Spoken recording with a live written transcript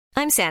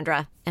I'm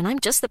Sandra, and I'm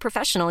just the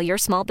professional your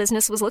small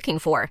business was looking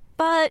for.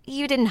 But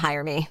you didn't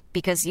hire me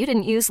because you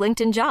didn't use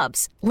LinkedIn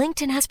Jobs.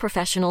 LinkedIn has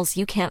professionals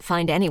you can't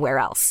find anywhere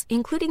else,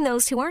 including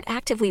those who aren't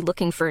actively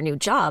looking for a new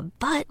job,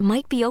 but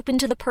might be open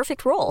to the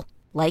perfect role,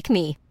 like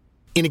me.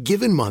 In a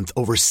given month,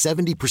 over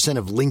 70%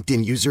 of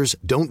LinkedIn users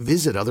don't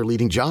visit other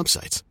leading job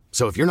sites.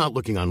 So if you're not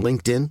looking on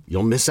LinkedIn,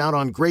 you'll miss out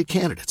on great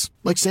candidates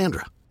like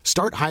Sandra.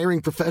 Start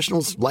hiring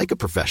professionals like a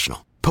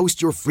professional.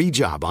 Post your free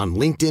job on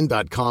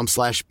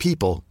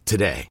linkedin.com/people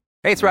today.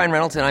 Hey, it's Ryan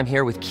Reynolds, and I'm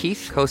here with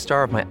Keith,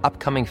 co-star of my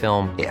upcoming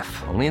film, If,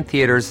 only in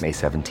theaters May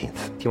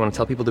 17th. Do you want to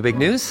tell people the big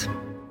news?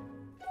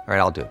 All right,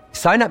 I'll do it.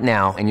 Sign up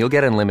now and you'll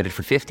get unlimited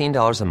for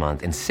 $15 a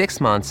month and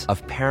 6 months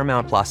of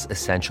Paramount Plus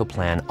Essential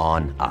Plan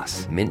on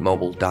us.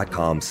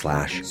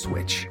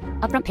 MintMobile.com/switch.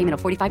 Upfront payment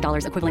of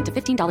 $45 equivalent to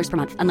 $15 per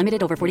month.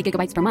 Unlimited over 40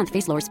 gigabytes per month.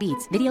 Face lower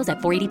speeds. Videos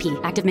at 480p.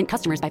 Active Mint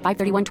customers by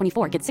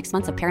 531.24 get 6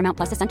 months of Paramount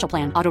Plus Essential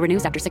Plan. Auto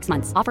renews after 6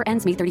 months. Offer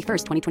ends May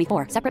 31st,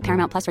 2024. Separate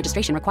Paramount Plus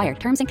registration required.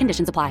 Terms and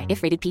conditions apply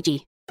if rated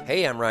PG.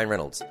 Hey, I'm Ryan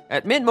Reynolds.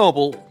 At Mint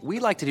Mobile, we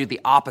like to do the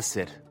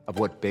opposite of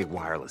what Big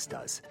Wireless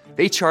does.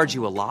 They charge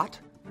you a lot.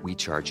 We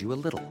charge you a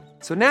little.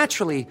 So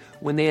naturally,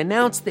 when they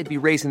announced they'd be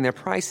raising their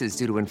prices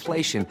due to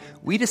inflation,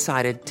 we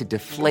decided to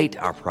deflate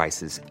our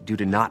prices due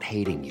to not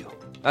hating you.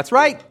 That's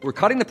right. We're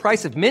cutting the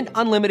price of Mint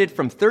Unlimited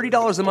from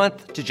 $30 a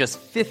month to just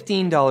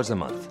 $15 a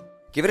month.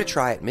 Give it a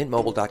try at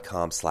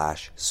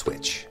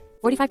mintmobile.com/switch.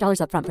 $45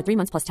 upfront for 3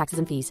 months plus taxes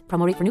and fees.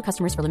 Promo rate for new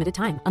customers for limited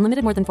time.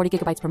 Unlimited more than 40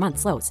 gigabytes per month.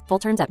 Slows full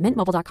terms at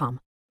mintmobile.com.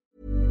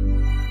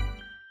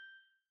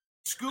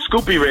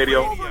 Scoopy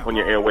Radio on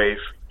your airwaves,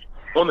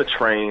 on the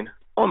train,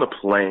 on the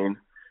plane,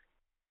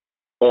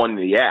 on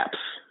the apps.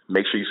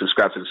 Make sure you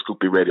subscribe to the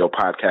Scoopy Radio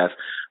podcast,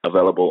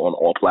 available on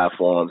all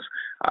platforms,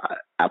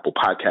 Apple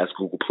Podcasts,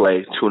 Google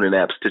Play, TuneIn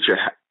app, Stitcher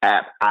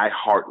app,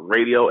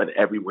 iHeartRadio, and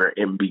everywhere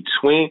in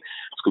between.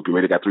 Scoopy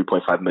Radio got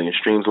 3.5 million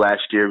streams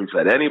last year. We've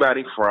had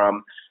anybody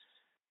from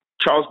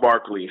Charles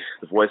Barkley,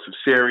 the voice of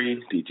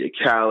Siri, DJ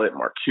Khaled,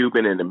 Mark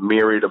Cuban, and a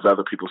myriad of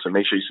other people. So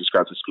make sure you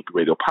subscribe to the Scoopy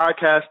Radio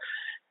podcast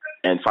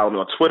and follow me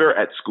on Twitter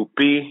at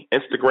ScoopB,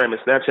 Instagram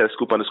and Snapchat at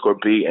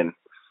Scoop_B. And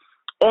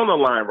on the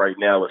line right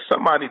now is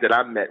somebody that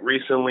I met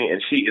recently,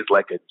 and she is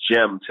like a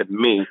gem to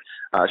me.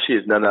 She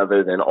is none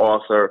other than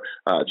author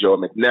Joa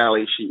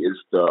McNally. She is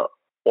the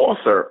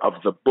author of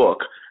the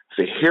book,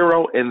 The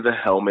Hero in the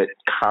Helmet,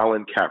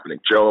 Colin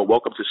Kaepernick. Joa,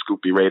 welcome to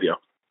Scoopy Radio.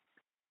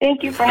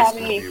 Thank you for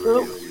having me,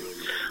 Scoop.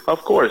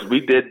 Of course.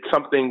 We did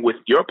something with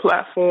your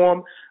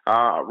platform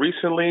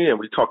recently, and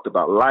we talked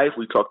about life.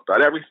 We talked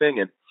about everything,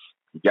 and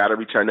you got to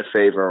return the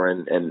favor,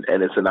 and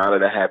it's an honor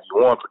to have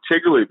you on,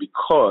 particularly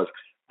because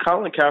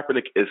Colin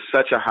Kaepernick is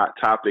such a hot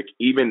topic,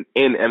 even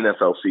in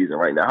NFL season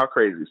right now. How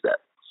crazy is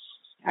that?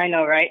 I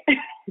know, right?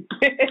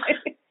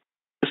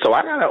 So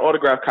I got an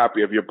autographed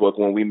copy of your book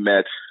when we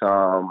met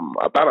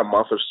about a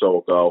month or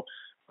so ago.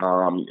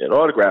 An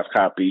autographed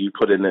copy you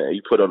put on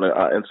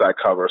the inside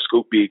cover,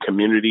 Scoopy,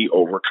 Community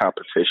Over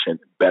Competition,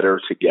 Better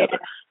Together.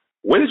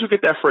 Where did you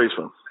get that phrase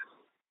from?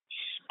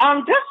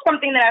 Just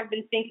something that I've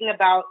been thinking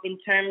about in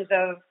terms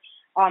of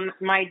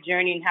my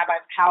journey and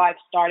how I've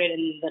started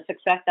and the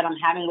success that I'm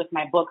having with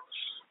my book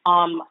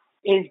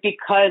is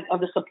because of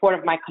the support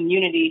of my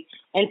community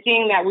and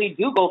seeing that we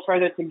do go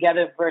further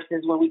together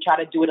versus when we try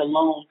to do it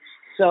alone.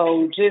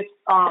 So just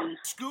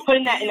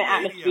putting that in the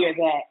atmosphere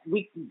that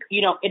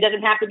it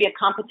doesn't have to be a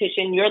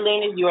competition. Your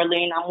lane is your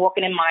lane. I'm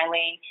walking in my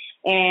lane.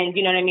 And,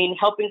 you know what I mean?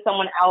 Helping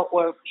someone out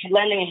or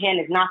lending a hand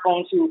is not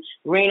going to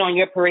rain on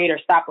your parade or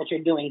stop what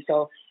you're doing.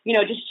 So,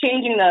 just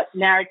changing the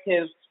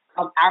narrative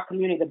of our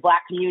community, the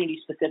Black community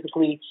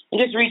specifically, and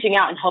just reaching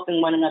out and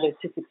helping one another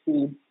to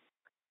succeed.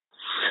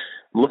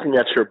 Looking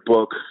at your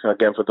book,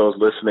 again, for those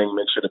listening,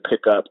 make sure to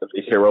pick up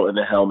The Hero in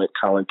the Helmet,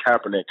 Colin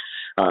Kaepernick.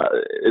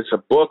 It's a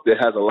book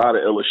that has a lot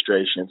of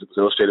illustrations. It was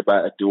illustrated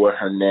by Adua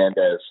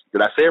Hernandez.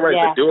 Did I say it right?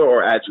 Yeah. Adua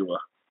or Adua?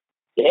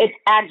 It's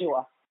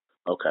Adua.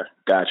 Okay,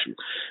 got you.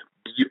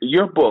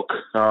 Your book,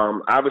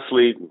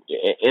 obviously,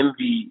 in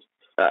the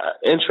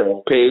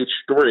intro, page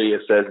 3,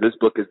 it says, this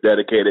book is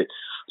dedicated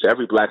to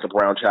every Black and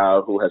brown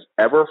child who has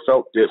ever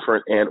felt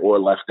different and or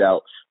left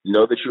out.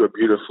 Know that you are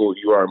beautiful,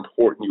 you are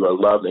important, you are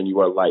loved, and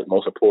you are light.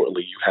 Most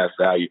importantly, you have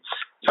value.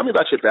 Tell me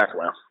about your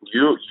background.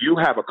 You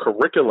have a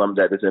curriculum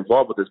that is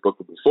involved with this book.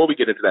 But before we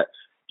get into that,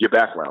 your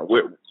background.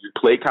 You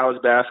played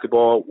college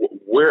basketball.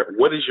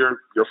 What is your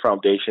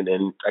foundation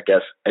in, I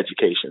guess,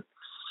 education?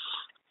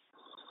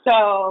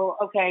 So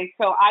I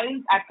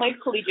played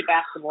collegiate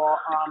basketball.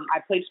 I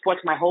played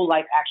sports my whole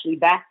life, actually.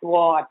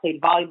 Basketball, I played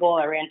volleyball,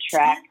 I ran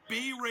track.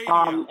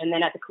 And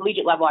then at the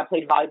collegiate level, I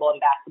played volleyball and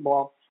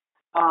basketball.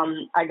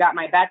 I got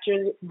my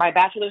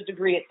bachelor's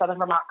degree at Southern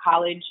Vermont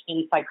College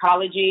in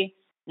psychology.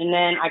 And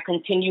then I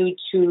continued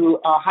to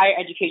higher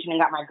education and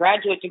got my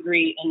graduate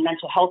degree in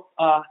mental health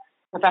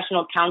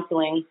professional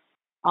counseling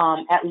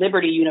at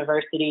Liberty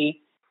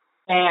University.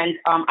 And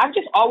I've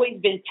just always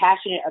been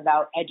passionate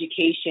about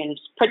education,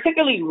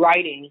 particularly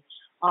writing.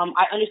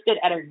 I understood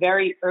at a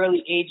very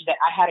early age that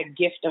I had a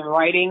gift of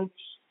writing.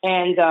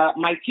 And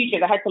my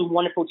teachers, I had some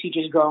wonderful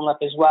teachers growing up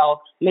as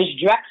well. Ms.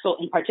 Drexel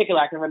in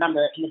particular, I can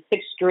remember in the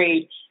 6th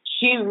grade,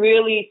 she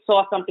really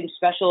saw something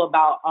special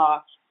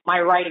about my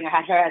writing. I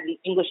had her as an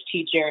English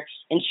teacher,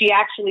 and she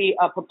actually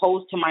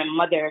proposed to my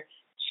mother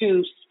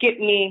to skip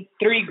me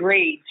 3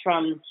 grades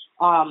from,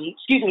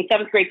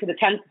 7th grade to the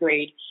 10th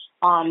grade,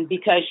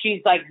 because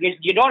she's like,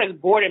 your daughter's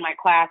bored in my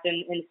class,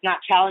 and it's not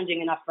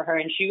challenging enough for her,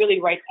 and she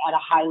really writes at a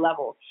high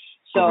level.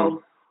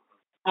 So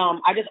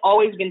I just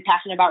always been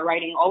passionate about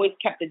writing, always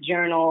kept a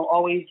journal,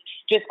 always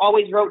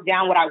wrote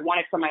down what I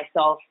wanted for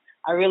myself.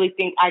 I really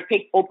think I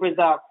take Oprah's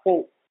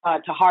quote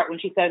to heart when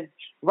she says,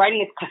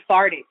 writing is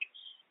cathartic.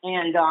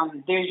 And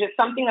there's just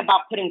something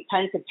about putting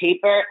pen to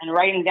paper and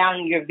writing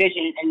down your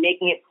vision and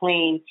making it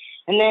plain.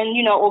 And then,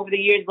 over the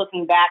years,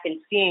 looking back and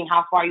seeing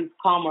how far you've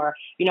come, or,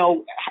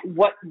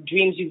 what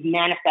dreams you've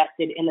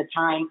manifested in the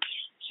time.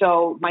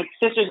 So my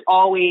sister's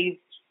always,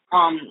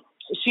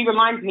 she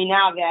reminds me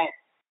now that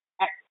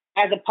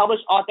as a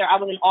published author, I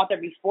was an author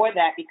before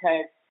that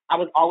because I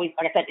was always,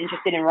 like I said,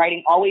 interested in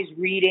writing, always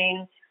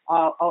reading,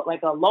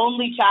 like a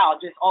lonely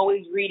child, just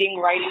always reading,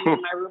 writing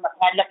in my room.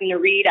 I had nothing to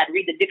read. I'd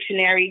read the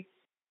dictionary.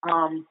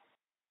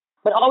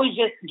 But always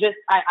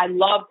I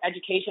loved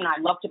education. I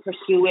loved to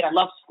pursue it. I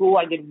loved school.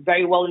 I did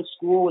very well in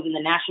school, was in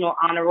the National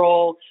Honor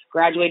Roll,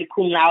 graduated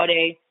cum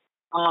laude.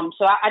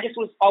 So I just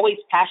was always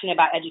passionate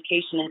about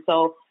education. And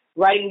so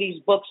writing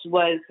these books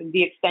was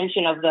the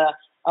extension of the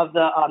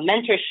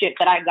mentorship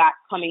that I got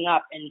coming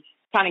up, and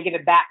trying to give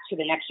it back to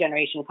the next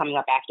generation coming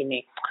up after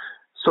me.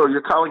 So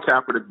your Colin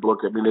Kaepernick book,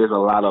 I mean, there's a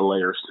lot of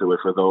layers to it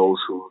for those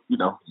who,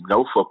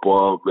 know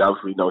football. We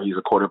obviously know he's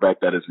a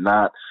quarterback that is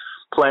not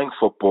playing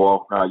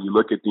football. You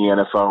look at the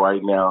NFL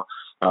right now,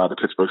 the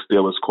Pittsburgh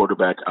Steelers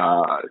quarterback,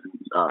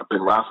 Ben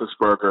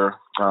Roethlisberger,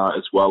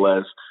 as well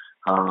as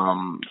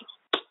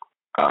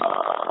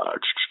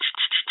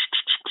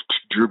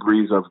Drew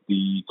Brees of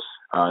the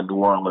New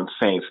Orleans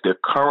Saints. They're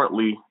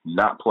currently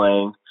not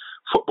playing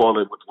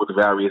football with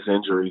various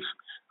injuries.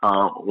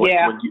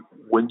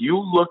 When you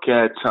look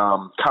at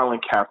Colin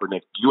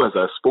Kaepernick, you as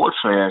a sports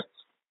fan,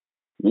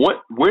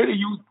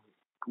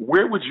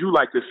 where would you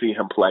like to see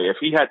him play if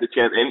he had the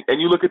chance?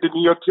 And you look at the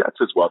New York Jets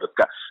as well,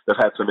 that's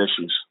had some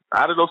issues.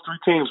 Out of those 3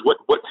 teams,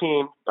 what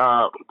team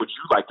would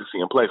you like to see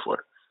him play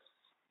for?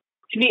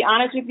 To be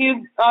honest with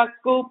you,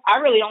 Scoop, I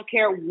really don't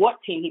care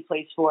what team he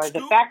plays for.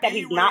 The fact that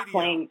he's not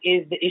playing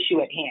is the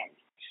issue at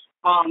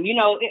hand. You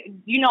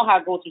know how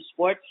it goes in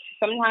sports.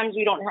 Sometimes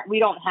we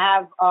don't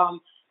have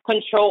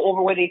control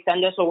over where they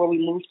send us or where we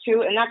move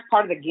to, and that's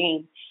part of the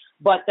game.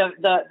 But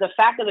the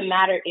fact of the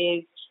matter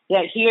is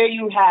that here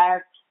you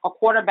have a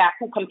quarterback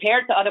who,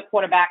 compared to other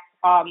quarterbacks,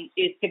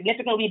 is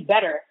significantly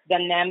better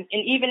than them,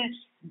 and even,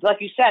 like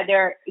you said,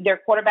 there are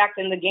quarterbacks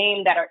in the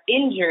game that are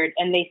injured,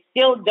 and they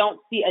still don't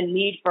see a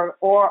need for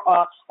or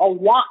a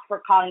want for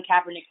Colin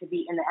Kaepernick to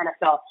be in the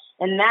NFL.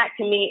 And that,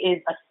 to me,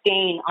 is a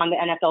stain on the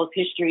NFL's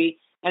history,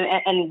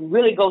 and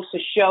really goes to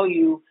show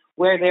you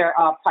where their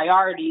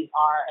priorities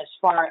are as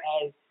far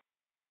as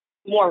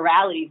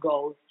morality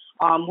goes.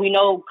 We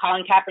know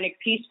Colin Kaepernick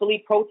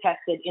peacefully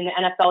protested in the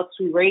NFL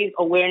to raise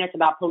awareness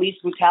about police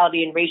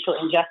brutality and racial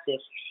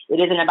injustice. It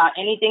isn't about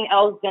anything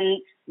else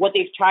than what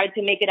they've tried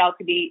to make it out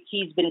to be.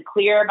 He's been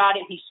clear about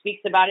it. He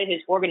speaks about it.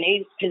 His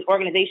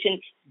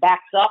organization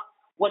backs up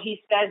what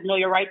he says, Know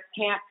Your Rights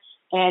Camp.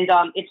 And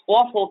it's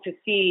awful to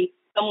see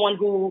someone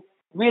who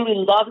really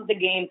loves the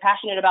game,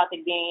 passionate about the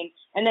game,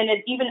 and then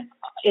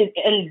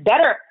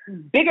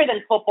bigger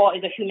than football,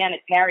 is a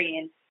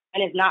humanitarian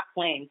and is not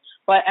playing.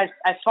 But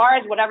as far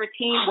as whatever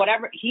team,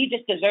 he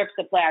just deserves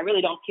to play. I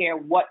really don't care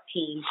what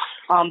team.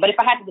 But if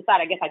I had to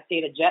decide, I guess I'd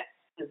say the Jets,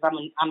 because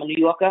I'm a New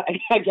Yorker,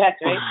 I guess,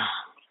 right?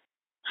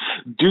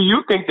 Do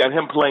you think that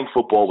him playing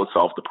football would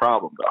solve the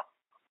problem, though?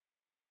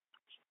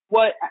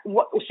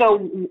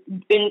 So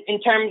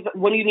in terms,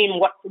 what do you mean?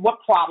 What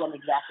problem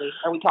exactly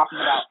are we talking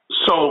about?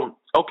 So,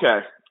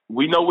 okay,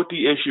 we know what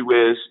the issue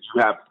is.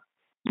 You have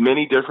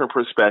many different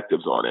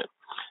perspectives on it.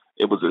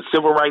 It was a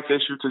civil rights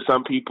issue to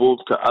some people.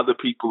 To other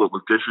people, it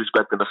was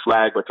disrespecting the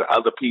flag. But to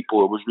other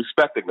people, it was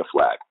respecting the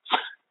flag.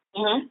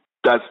 Mm-hmm.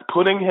 Does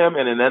putting him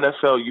in an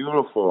NFL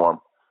uniform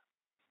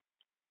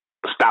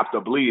stop the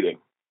bleeding?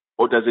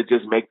 Or does it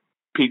just make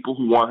people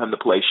who want him to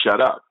play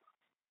shut up?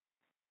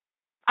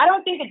 I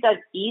don't think it does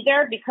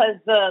either, because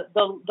the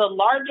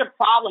larger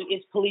problem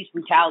is police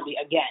brutality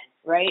again,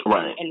 right?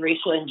 And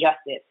racial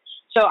injustice.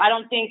 So I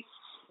don't think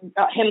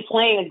him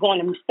playing is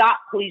going to stop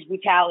police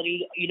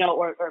brutality,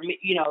 or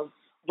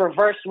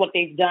reverse what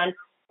they've done,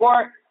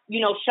 or,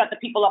 shut the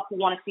people up who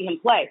want to see him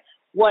play.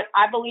 What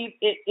I believe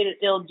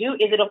it'll do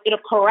is it'll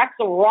correct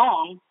the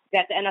wrong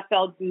that the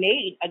NFL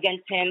made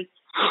against him,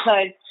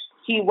 because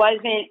he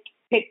wasn't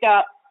picked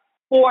up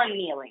for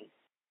kneeling.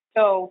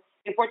 So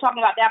if we're talking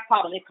about that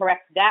problem, it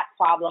corrects that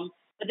problem.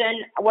 But then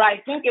what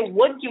I think it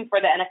would do for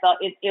the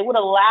NFL is it would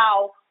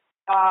allow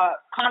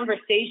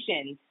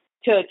conversation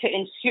to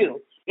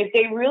ensue. If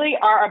they really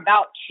are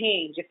about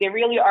change, if they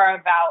really are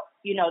about,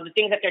 the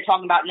things that they're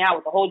talking about now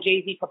with the whole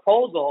Jay-Z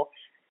proposal,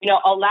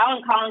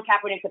 allowing Colin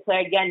Kaepernick to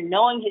play again,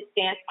 knowing his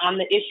stance on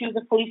the issues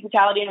of police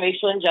brutality and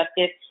racial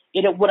injustice,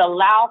 it would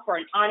allow for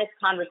an honest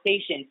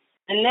conversation.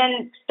 And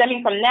then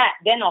stemming from that,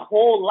 then a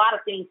whole lot of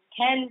things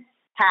can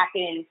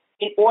happen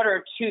in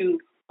order to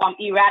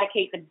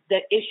eradicate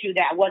the issue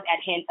that was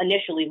at hand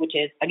initially, which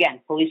is, again,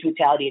 police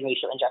brutality and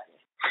racial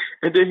injustice.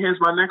 And then here's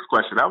my next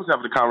question. I was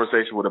having a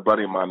conversation with a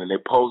buddy of mine, and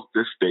they posed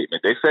this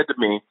statement. They said to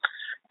me,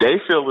 they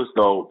feel as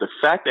though the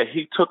fact that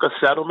he took a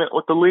settlement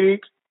with the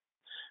league,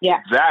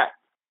 that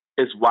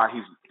is why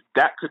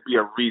that could be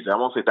a reason. I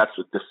won't say that's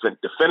a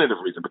definitive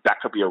reason, but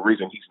that could be a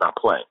reason he's not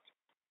playing.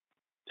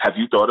 Have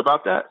you thought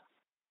about that?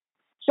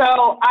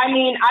 So, I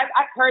mean,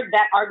 I've heard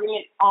that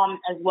argument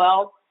as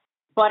well,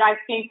 but I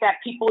think that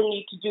people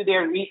need to do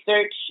their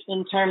research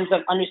in terms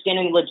of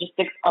understanding the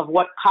logistics of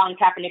what Colin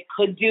Kaepernick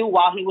could do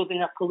while he was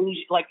in a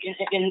collusion, like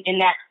in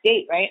that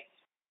state, right?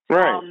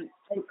 Right.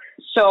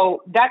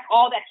 So that's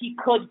all that he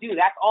could do.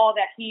 That's all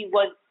that he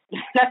was.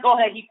 That's all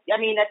that he. I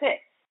mean, that's it.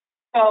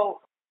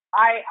 So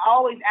I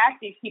always ask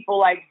these people,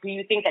 like, do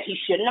you think that he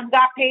shouldn't have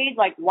got paid?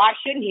 Like, why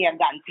shouldn't he have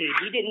gotten paid?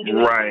 He didn't do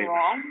anything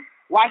wrong.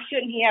 Why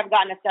shouldn't he have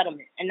gotten a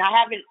settlement? And I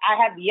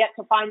have yet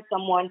to find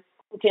someone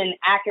who can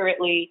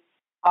accurately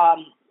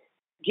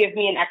give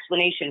me an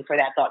explanation for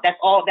that thought. That's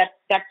all.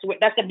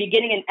 That's the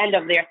beginning and end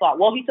of their thought.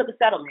 Well, he took a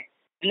settlement,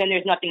 and then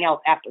there's nothing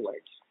else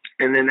afterwards.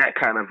 And then that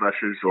kind of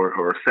ushers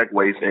or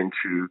segues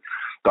into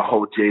the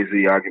whole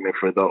Jay-Z argument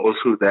for those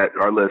that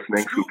are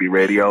listening. Scoopy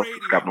Radio,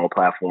 subscribe on all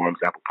platforms,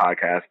 Apple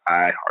Podcasts,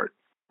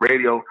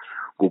 iHeartRadio,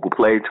 Google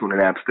Play,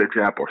 TuneIn app, Stitch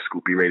app, or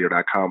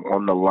ScoopyRadio.com.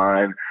 On the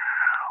line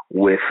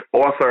with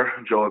author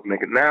Joel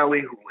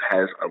McNally, who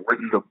has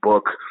written the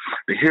book,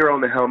 The Hero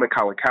in the Helmet,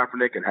 Colin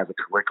Kaepernick, and has a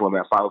curriculum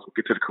that follows. We'll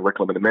get to the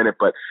curriculum in a minute,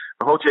 but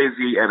the whole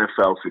Jay-Z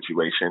NFL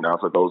situation,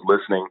 for those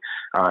listening,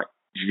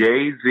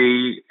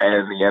 Jay-Z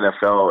and the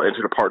NFL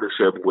entered a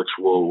partnership which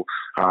will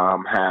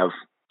have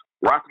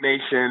Rock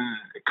Nation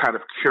kind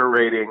of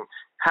curating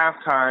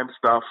halftime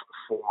stuff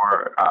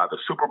for the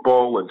Super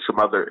Bowl and some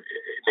other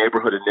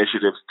neighborhood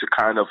initiatives to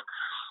kind of,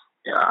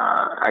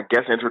 I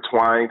guess,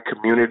 intertwine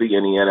community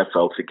and the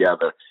NFL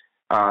together.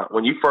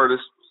 When you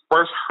first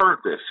heard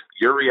this,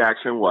 your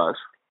reaction was?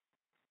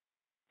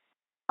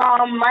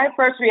 My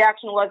first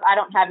reaction was, I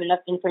don't have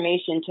enough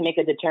information to make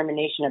a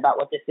determination about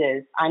what this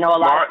is. I know a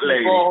lot of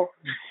people.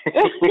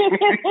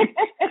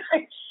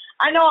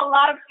 I know a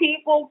lot of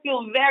people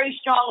feel very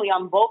strongly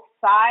on both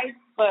sides,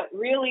 but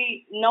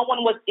really no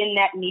one was in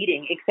that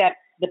meeting except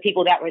the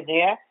people that were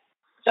there.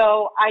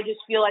 So I just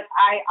feel like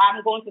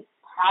I'm going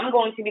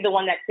to be the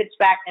one that sits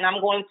back and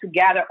I'm going to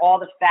gather all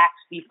the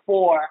facts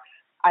before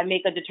I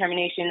make a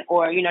determination,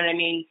 or, you know what I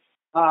mean?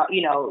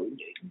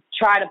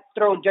 Try to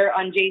throw dirt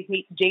on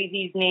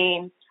Jay-Z's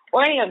name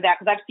or any of that,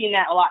 because I've seen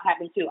that a lot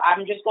happen too.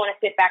 I'm just going to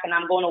sit back and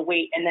I'm going to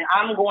wait, and then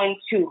I'm going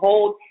to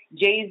hold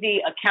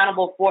Jay-Z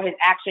accountable for his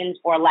actions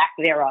or lack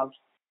thereof.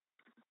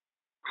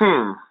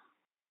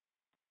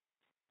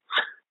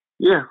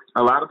 Yeah,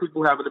 a lot of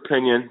people have an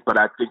opinion, but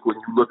I think when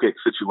you look at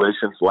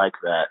situations like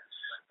that,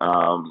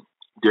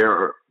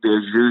 there's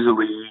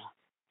usually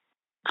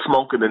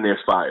smoke and then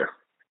there's fire.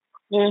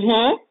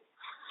 Mm-hmm.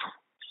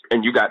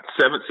 And you got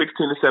 16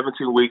 to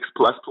 17 weeks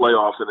plus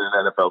playoffs in an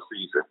NFL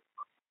season.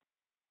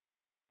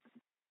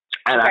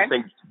 And I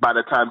think by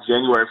the time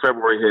January,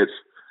 February hits,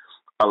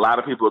 a lot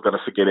of people are going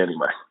to forget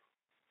anyway,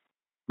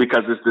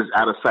 because it's this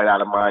out of sight,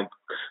 out of mind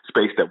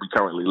space that we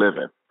currently live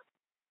in.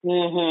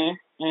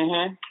 Mm-hmm.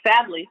 Mm-hmm.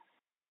 Sadly.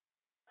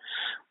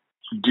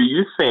 Do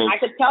you think I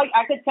could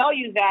tell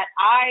you that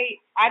I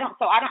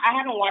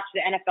haven't watched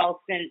the NFL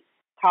since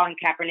Colin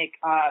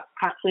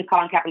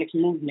Kaepernick's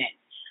movement.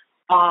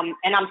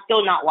 And I'm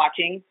still not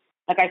watching.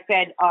 Like I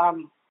said,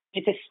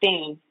 it's a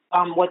stain.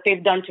 What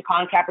they've done to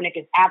Colin Kaepernick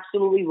is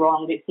absolutely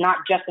wrong. It's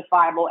not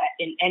justifiable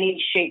in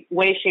any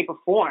way, shape, or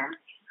form.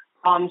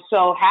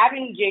 So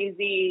having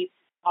Jay-Z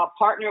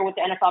partner with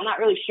the NFL, I'm not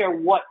really sure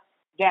what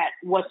that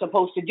was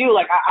supposed to do.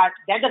 Like,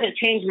 that doesn't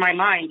change my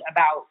mind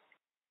about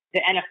the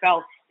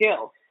NFL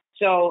still.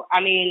 So, I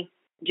mean,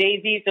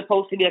 Jay-Z is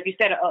supposed to be, like you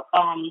said,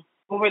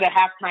 over the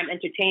halftime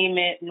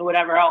entertainment and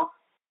whatever else.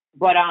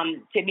 But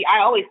I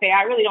always say,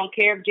 I really don't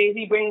care if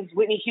Jay-Z brings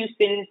Whitney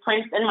Houston,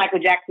 Prince, and Michael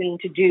Jackson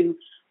to do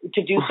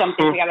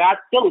something together. I'd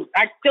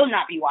still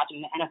not be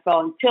watching the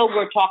NFL until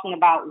we're talking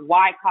about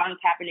why Colin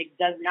Kaepernick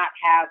does not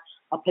have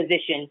a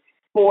position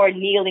for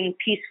kneeling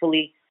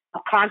peacefully, a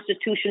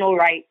constitutional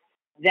right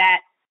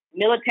that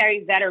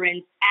military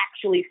veterans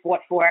actually fought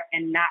for,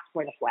 and not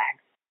for the flag.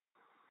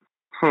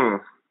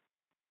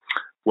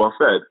 Well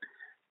said.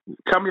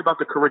 Tell me about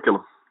the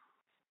curriculum.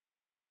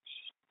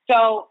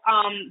 So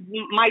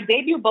my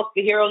debut book,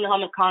 The Hero in the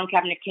Helmet, Colin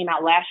Kaepernick, came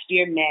out last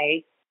year,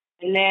 May.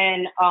 And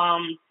then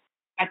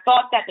I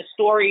thought that the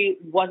story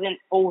wasn't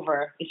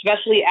over,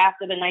 especially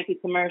after the Nike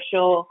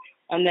commercial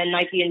and then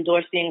Nike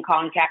endorsing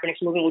Colin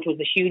Kaepernick's movement, which was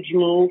a huge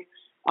move.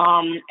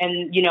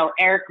 And, you know,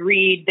 Eric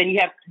Reed, then you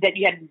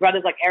had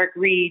brothers like Eric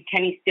Reed,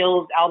 Kenny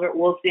Stills, Albert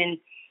Wilson,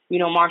 you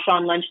know,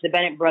 Marshawn Lynch, the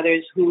Bennett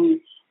brothers, who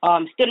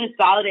stood in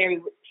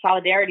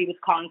solidarity with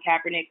Colin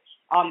Kaepernick.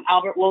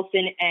 Albert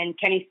Wilson and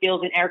Kenny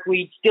Stills and Eric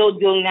Reed still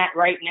doing that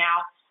right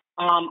now.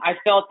 I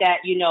felt that,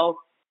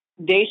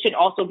 they should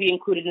also be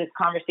included in this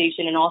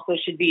conversation and also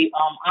should be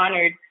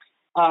honored.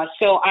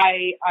 So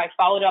I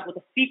followed up with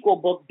a sequel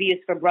book, B is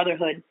for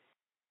Brotherhood.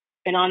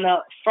 And on the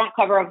front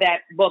cover of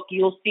that book,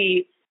 you'll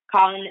see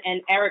Colin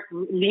and Eric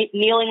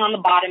kneeling on the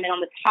bottom, and on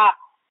the top,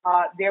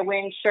 they're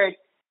wearing shirts,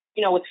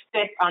 with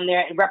fists on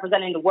there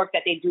representing the work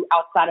that they do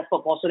outside of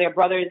football. So they're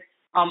brothers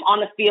on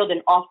the field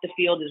and off the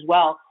field as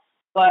well.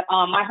 But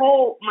my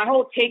whole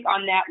take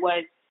on that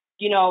was,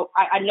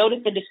 I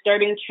noticed a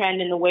disturbing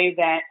trend in the way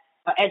that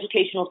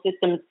educational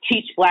systems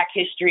teach Black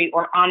history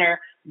or honor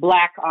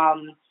Black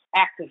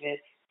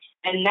activists,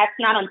 and that's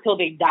not until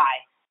they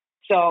die.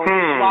 So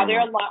while they're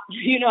alive,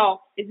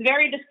 it's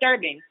very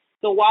disturbing.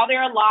 So while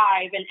they're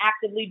alive and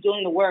actively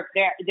doing the work,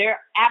 they're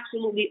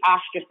absolutely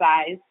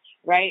ostracized,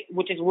 right?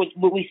 Which is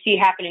what we see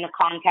happening to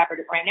Colin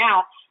Kaepernick right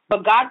now.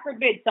 But God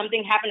forbid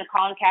something happened to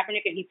Colin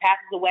Kaepernick and he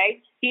passes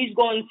away, he's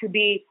going to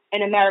be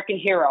an American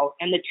hero,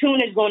 and the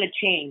tune is going to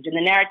change, and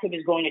the narrative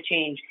is going to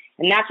change,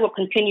 and that's what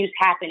continues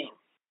happening.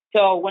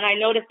 So when I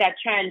noticed that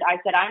trend, I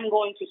said, I'm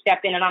going to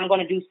step in and I'm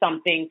going to do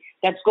something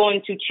that's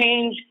going to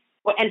change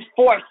and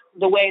force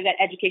the way that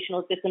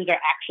educational systems are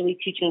actually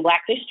teaching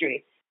Black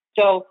history.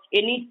 So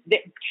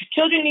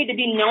children need to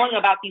be knowing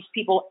about these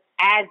people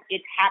as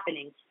it's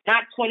happening,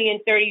 not 20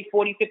 and 30,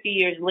 40, 50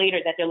 years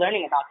later that they're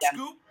learning about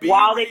them.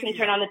 While they can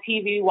turn on the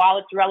TV, while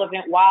it's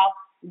relevant, while,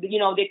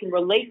 they can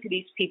relate to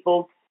these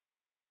people,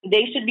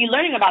 they should be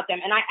learning about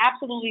them. And I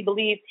absolutely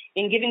believe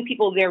in giving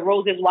people their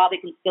roses while they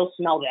can still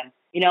smell them.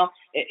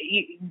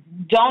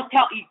 Don't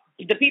tell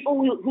the people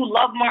who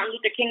love Martin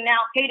Luther King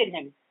now hated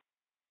him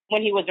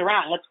when he was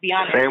around. Let's be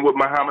honest. Same with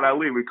Muhammad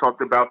Ali. We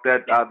talked about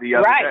that the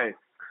other day.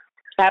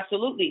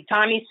 Absolutely.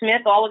 Tommy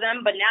Smith, all of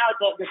them. But now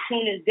the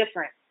tune is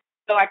different.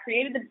 So I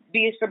created the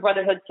B is for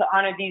Brotherhood to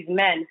honor these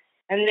men.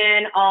 And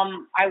then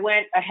I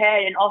went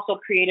ahead and also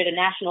created a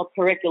national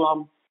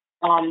curriculum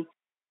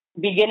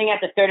beginning at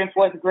the 3rd and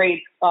 4th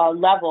grade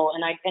level.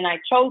 And I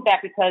chose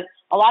that because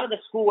a lot of the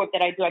schoolwork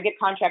that I do, I get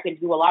contracted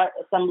to do a lot of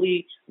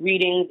assembly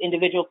readings,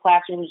 individual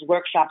classrooms,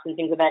 workshops, and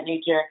things of that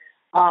nature.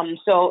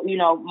 So,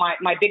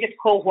 my biggest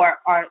cohort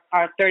are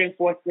 3rd and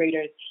 4th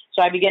graders.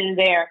 So I begin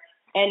there.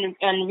 And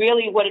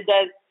really what it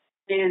does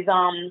is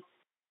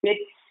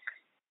it's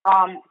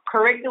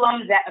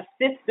curriculum that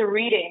assists the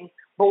reading,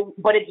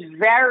 but it's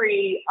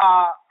very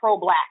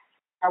pro-Black.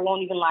 I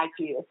won't even lie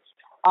to you.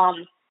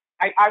 I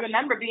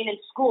remember being in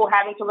school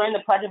having to learn the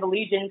Pledge of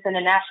Allegiance and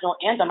the national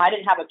anthem. I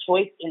didn't have a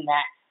choice in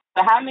that.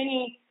 But how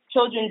many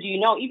children do you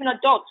know, even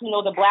adults who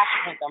know the Black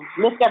anthem?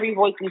 Lift every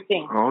voice and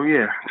sing. Oh,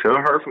 yeah. Till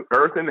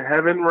earth and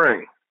heaven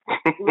ring.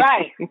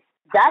 Right.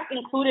 That's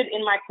included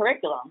in my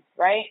curriculum,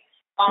 right?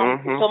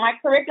 So my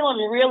curriculum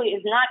really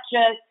is not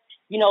just,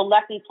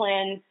 lesson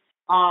plans,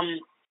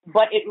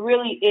 but it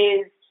really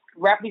is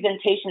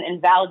representation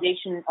and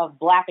validation of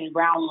Black and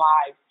brown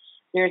lives.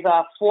 There's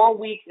a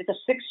 4-week, it's a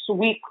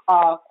 6-week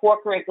core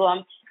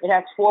curriculum. It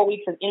has 4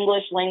 weeks of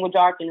English, language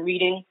arts, and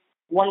reading,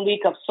 1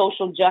 week of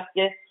social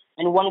justice,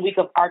 and 1 week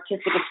of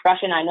artistic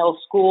expression. I know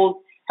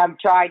schools have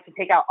tried to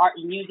take out art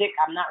and music.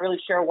 I'm not really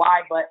sure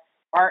why, but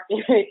art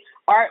is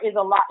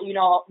a lot, we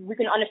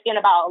can understand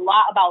a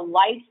lot about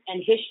life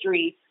and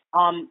history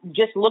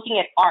just looking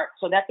at art.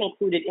 So that's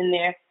included in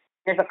there.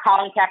 There's a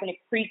Colin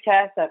Kaepernick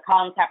pre-test, a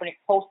Colin Kaepernick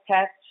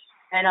post-test,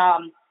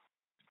 and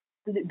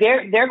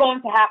they're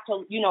going to have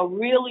to,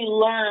 really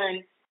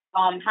learn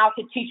how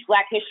to teach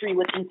Black history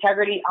with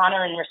integrity,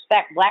 honor, and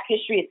respect. Black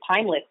history is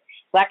timeless.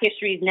 Black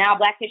history is now.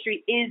 Black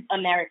history is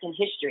American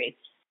history.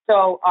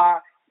 So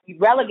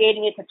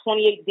relegating it to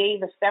 28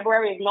 days of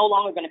February is no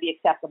longer going to be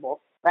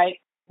acceptable, right?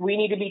 We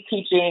need to be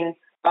teaching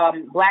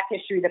Black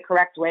history the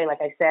correct way,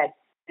 like I said.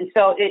 And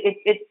so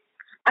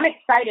I'm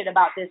excited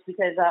about this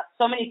because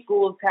so many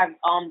schools have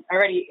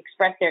already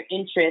expressed their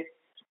interest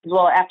as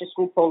well as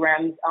after-school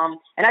programs.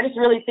 And I just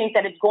really think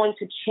that it's going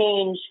to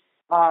change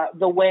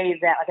the way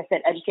that, like I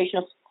said,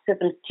 educational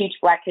systems teach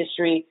Black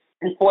history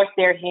and force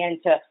their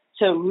hand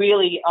to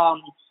really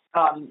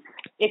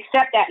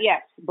accept that,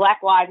 yes,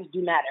 Black lives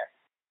do matter.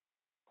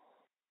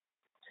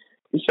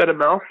 You said a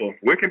mouthful.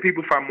 Where can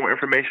people find more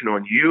information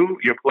on you,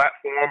 your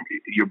platform,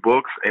 your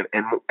books,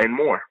 and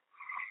more?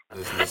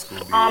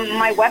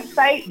 My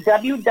website,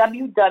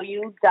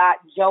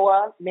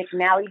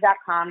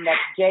 www.joamcnally.com.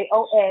 That's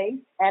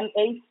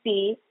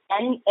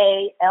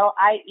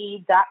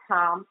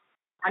JoaMacNalie.com.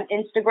 On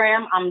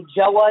Instagram, I'm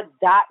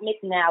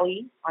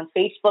joa.mcnally. On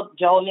Facebook,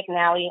 Joa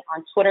McNally.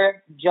 On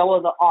Twitter,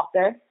 Joa the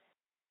author.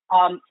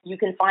 You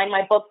can find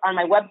my books on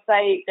my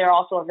website. They're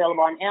also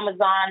available on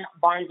Amazon,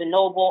 Barnes &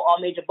 Noble, all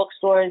major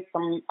bookstores,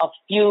 from a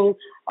few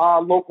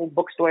local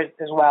bookstores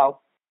as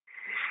well.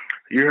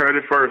 You heard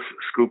it first,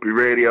 Scoopy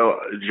Radio,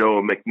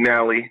 Joa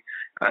McNally.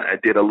 I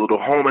did a little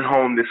home and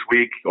home this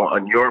week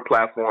on your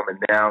platform and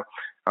now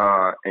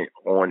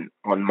on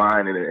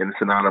mine, and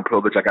it's an honor and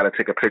privilege. I got to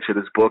take a picture of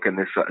this book and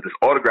this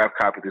autographed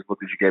copy of this book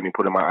that you gave me,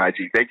 put in my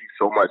IG. Thank you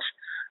so much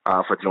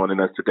for joining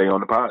us today on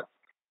the pod.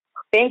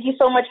 Thank you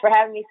so much for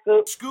having me,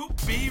 Scoop. Scoop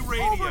B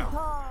Radio.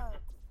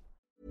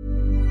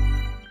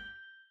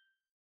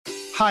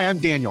 Hi, I'm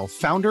Daniel,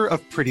 founder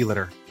of Pretty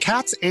Litter.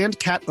 Cats and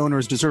cat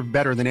owners deserve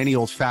better than any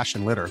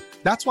old-fashioned litter.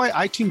 That's why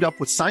I teamed up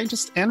with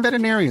scientists and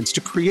veterinarians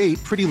to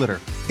create Pretty Litter.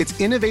 Its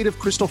innovative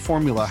crystal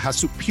formula has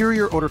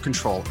superior odor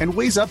control and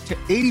weighs up to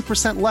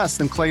 80% less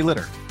than clay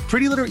litter.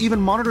 Pretty Litter even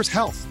monitors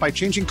health by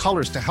changing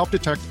colors to help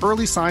detect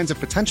early signs of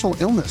potential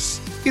illness.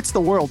 It's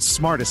the world's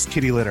smartest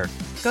kitty litter.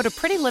 Go to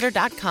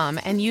prettylitter.com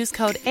and use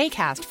code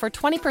ACAST for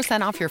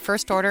 20% off your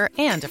first order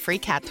and a free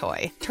cat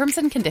toy. Terms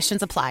and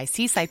conditions apply.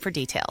 See site for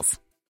details.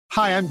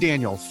 Hi, I'm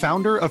Daniel,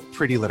 founder of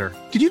Pretty Litter.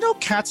 Did you know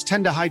cats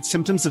tend to hide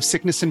symptoms of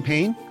sickness and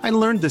pain? I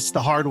learned this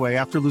the hard way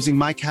after losing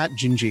my cat,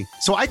 Gingy.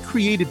 So I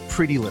created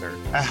Pretty Litter,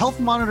 a health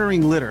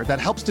monitoring litter that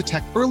helps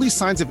detect early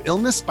signs of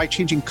illness by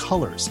changing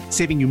colors,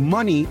 saving you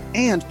money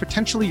and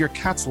potentially your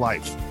cat's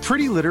life.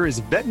 Pretty Litter is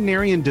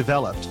veterinarian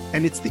developed,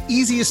 and it's the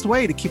easiest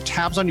way to keep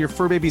tabs on your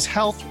fur baby's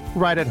health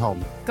right at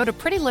home. Go to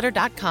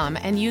prettylitter.com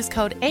and use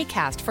code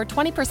ACAST for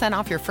 20%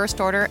 off your first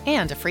order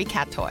and a free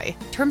cat toy.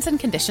 Terms and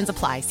conditions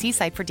apply. See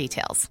site for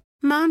details.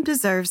 Mom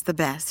deserves the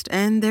best,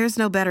 and there's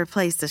no better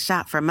place to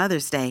shop for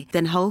Mother's Day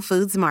than Whole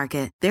Foods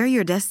Market. They're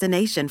your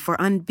destination for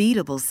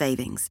unbeatable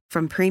savings,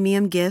 from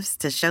premium gifts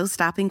to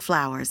show-stopping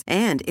flowers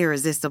and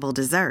irresistible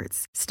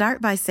desserts.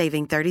 Start by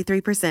saving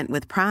 33%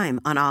 with Prime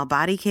on all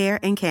body care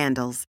and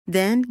candles.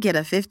 Then get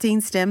a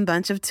 15-stem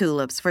bunch of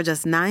tulips for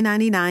just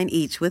 $9.99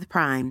 each with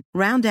Prime.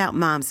 Round out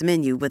Mom's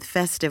menu with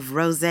festive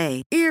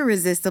rosé,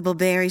 irresistible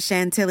berry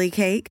chantilly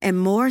cake, and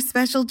more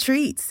special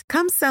treats.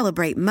 Come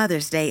celebrate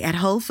Mother's Day at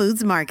Whole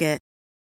Foods Market.